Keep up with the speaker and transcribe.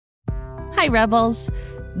Hi, Rebels.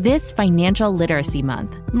 This Financial Literacy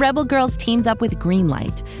Month, Rebel Girls teamed up with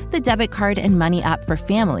Greenlight, the debit card and money app for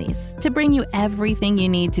families, to bring you everything you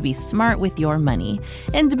need to be smart with your money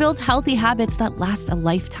and to build healthy habits that last a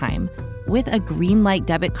lifetime. With a Greenlight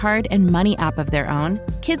debit card and money app of their own,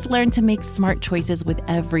 kids learn to make smart choices with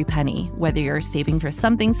every penny, whether you're saving for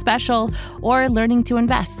something special or learning to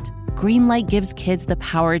invest. Greenlight gives kids the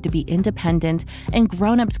power to be independent, and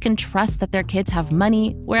grown-ups can trust that their kids have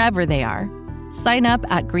money wherever they are. Sign up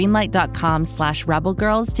at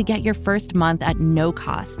greenlight.com/rebelgirls to get your first month at no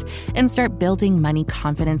cost and start building money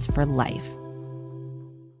confidence for life.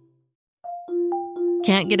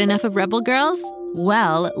 Can't get enough of Rebel Girls?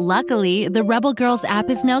 Well, luckily, the Rebel Girls app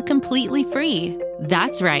is now completely free.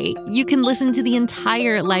 That's right. You can listen to the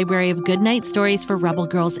entire library of goodnight stories for Rebel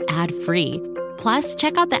Girls ad-free. Plus,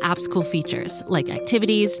 check out the app's cool features like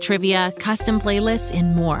activities, trivia, custom playlists,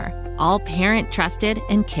 and more. All parent-trusted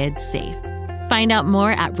and kids-safe. Find out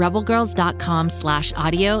more at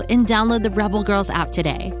rebelgirls.com/audio and download the Rebel Girls app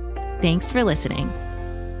today. Thanks for listening.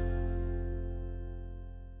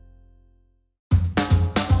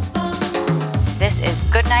 This is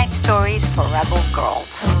Goodnight Stories for Rebel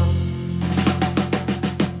Girls.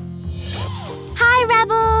 Hi,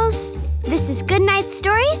 Rebels! This is Goodnight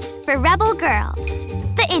Stories for Rebel Girls,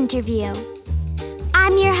 the interview.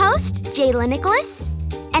 I'm your host, Jayla Nicholas,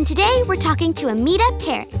 and today we're talking to Amita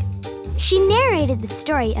Parikh. She narrated the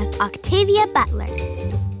story of Octavia Butler,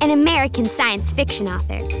 an American science fiction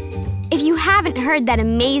author. If you haven't heard that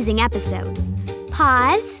amazing episode,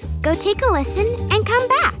 pause, go take a listen, and come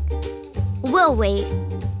back. We'll wait.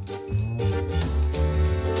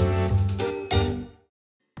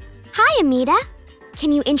 Hi, Amita.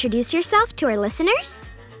 Can you introduce yourself to our listeners?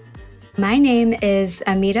 My name is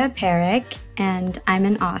Amita Parikh, and I'm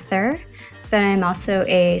an author, but I'm also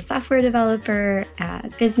a software developer, a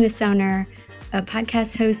business owner, a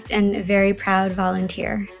podcast host, and a very proud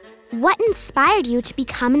volunteer. What inspired you to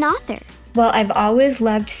become an author? Well, I've always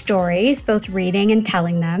loved stories, both reading and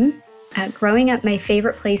telling them. Growing up, my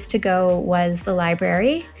favorite place to go was the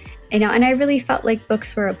library, and I really felt like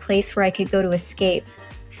books were a place where I could go to escape.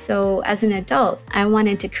 So as an adult, I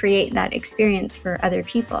wanted to create that experience for other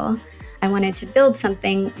people. I wanted to build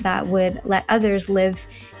something that would let others live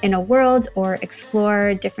in a world or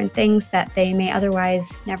explore different things that they may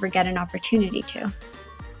otherwise never get an opportunity to.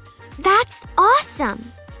 That's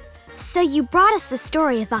awesome! So you brought us the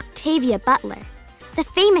story of Octavia Butler, the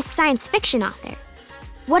famous science fiction author.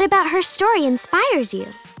 What about her story inspires you?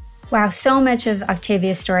 Wow, so much of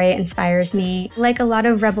Octavia's story inspires me. Like a lot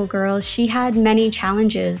of rebel girls, she had many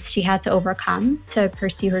challenges she had to overcome to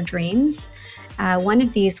pursue her dreams. One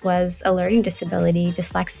of these was a learning disability,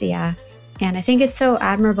 dyslexia, and I think it's so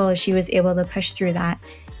admirable she was able to push through that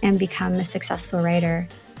and become a successful writer.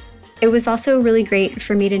 It was also really great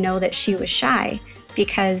for me to know that she was shy,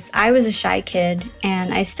 because I was a shy kid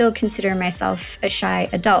and I still consider myself a shy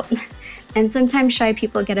adult. And sometimes shy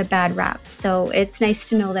people get a bad rap, so it's nice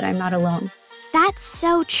to know that I'm not alone. That's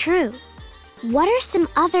so true. What are some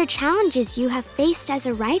other challenges you have faced as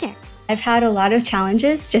a writer? I've had a lot of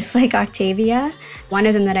challenges, just like Octavia. One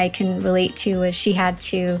of them that I can relate to is she had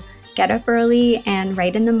to get up early and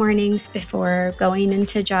write in the mornings before going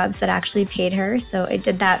into jobs that actually paid her, so I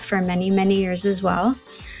did that for many, many years as well.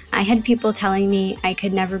 I had people telling me I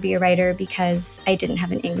could never be a writer because I didn't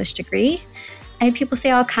have an English degree. I had people say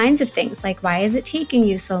all kinds of things like, why is it taking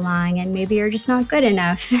you so long? And maybe you're just not good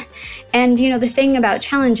enough. And the thing about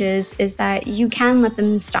challenges is that you can let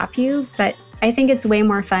them stop you, but I think it's way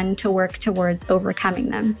more fun to work towards overcoming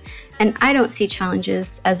them. And I don't see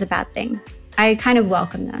challenges as a bad thing. I kind of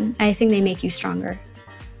welcome them. I think they make you stronger.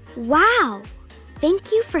 Wow!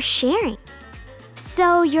 Thank you for sharing.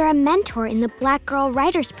 So you're a mentor in the Black Girl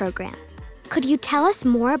Writers Program. Could you tell us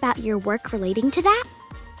more about your work relating to that?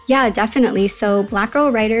 Yeah, definitely. So Black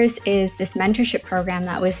Girl Writers is this mentorship program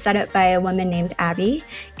that was set up by a woman named Abby,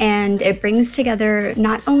 and it brings together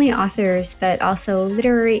not only authors, but also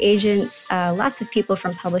literary agents, lots of people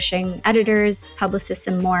from publishing, editors, publicists,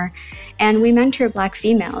 and more. And we mentor Black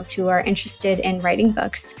females who are interested in writing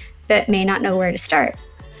books, but may not know where to start.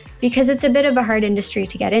 Because it's a bit of a hard industry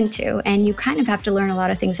to get into, and you kind of have to learn a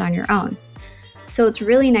lot of things on your own. So it's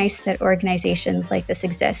really nice that organizations like this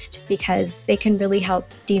exist because they can really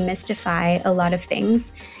help demystify a lot of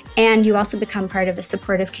things, and you also become part of a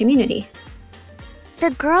supportive community. For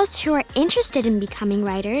girls who are interested in becoming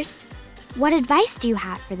writers, what advice do you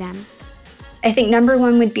have for them? I think number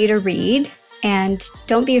one would be to read, and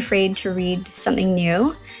don't be afraid to read something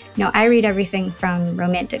new. I read everything from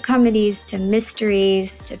romantic comedies to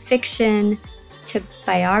mysteries to fiction to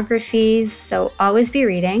biographies, so always be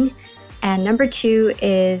reading. And number 2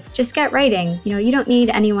 is just get writing. You don't need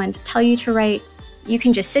anyone to tell you to write. You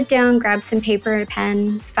can just sit down, grab some paper and a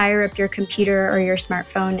pen, fire up your computer or your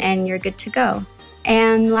smartphone, and you're good to go.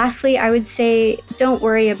 And lastly, I would say don't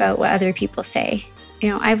worry about what other people say.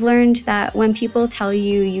 I've learned that when people tell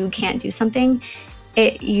you you can't do something,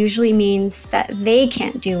 it usually means that they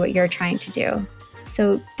can't do what you're trying to do.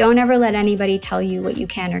 So don't ever let anybody tell you what you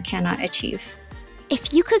can or cannot achieve.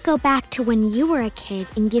 If you could go back to when you were a kid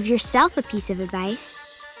and give yourself a piece of advice,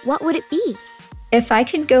 what would it be? If I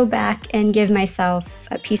could go back and give myself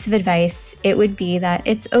a piece of advice, it would be that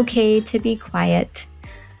it's okay to be quiet.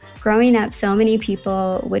 Growing up, so many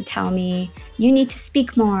people would tell me, you need to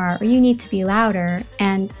speak more or you need to be louder,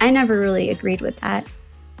 and I never really agreed with that.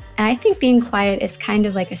 And I think being quiet is kind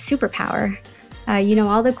of like a superpower.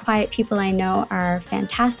 All the quiet people I know are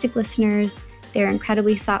fantastic listeners, they're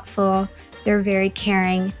incredibly thoughtful, they're very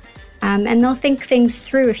caring, and they'll think things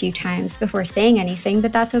through a few times before saying anything,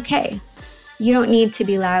 but that's okay. You don't need to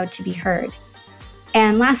be loud to be heard.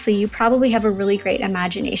 And lastly, you probably have a really great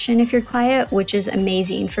imagination if you're quiet, which is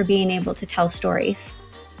amazing for being able to tell stories.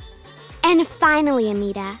 And finally,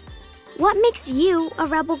 Amita, what makes you a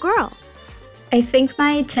rebel girl? I think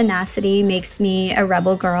my tenacity makes me a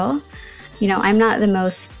rebel girl. I'm not the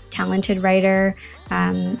most talented writer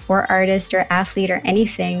or artist or athlete or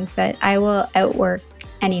anything, but I will outwork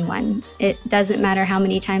anyone. It doesn't matter how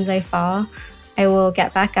many times I fall, I will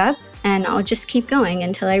get back up and I'll just keep going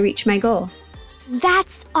until I reach my goal.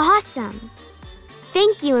 That's awesome.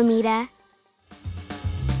 Thank you, Amita.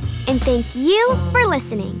 And thank you for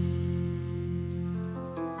listening.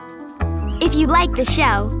 If you like the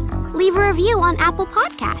show, leave a review on Apple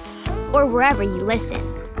Podcasts or wherever you listen.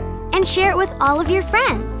 And share it with all of your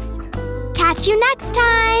friends. Catch you next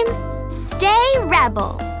time. Stay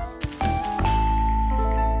rebel.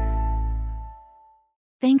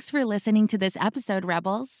 Thanks for listening to this episode,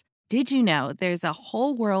 Rebels. Did you know there's a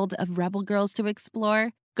whole world of Rebel Girls to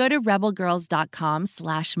explore? Go to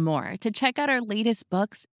rebelgirls.com/more to check out our latest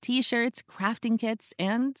books, t-shirts, crafting kits,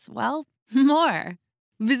 and, well, more.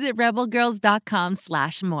 Visit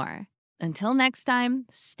rebelgirls.com/more. Until next time,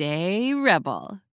 stay rebel.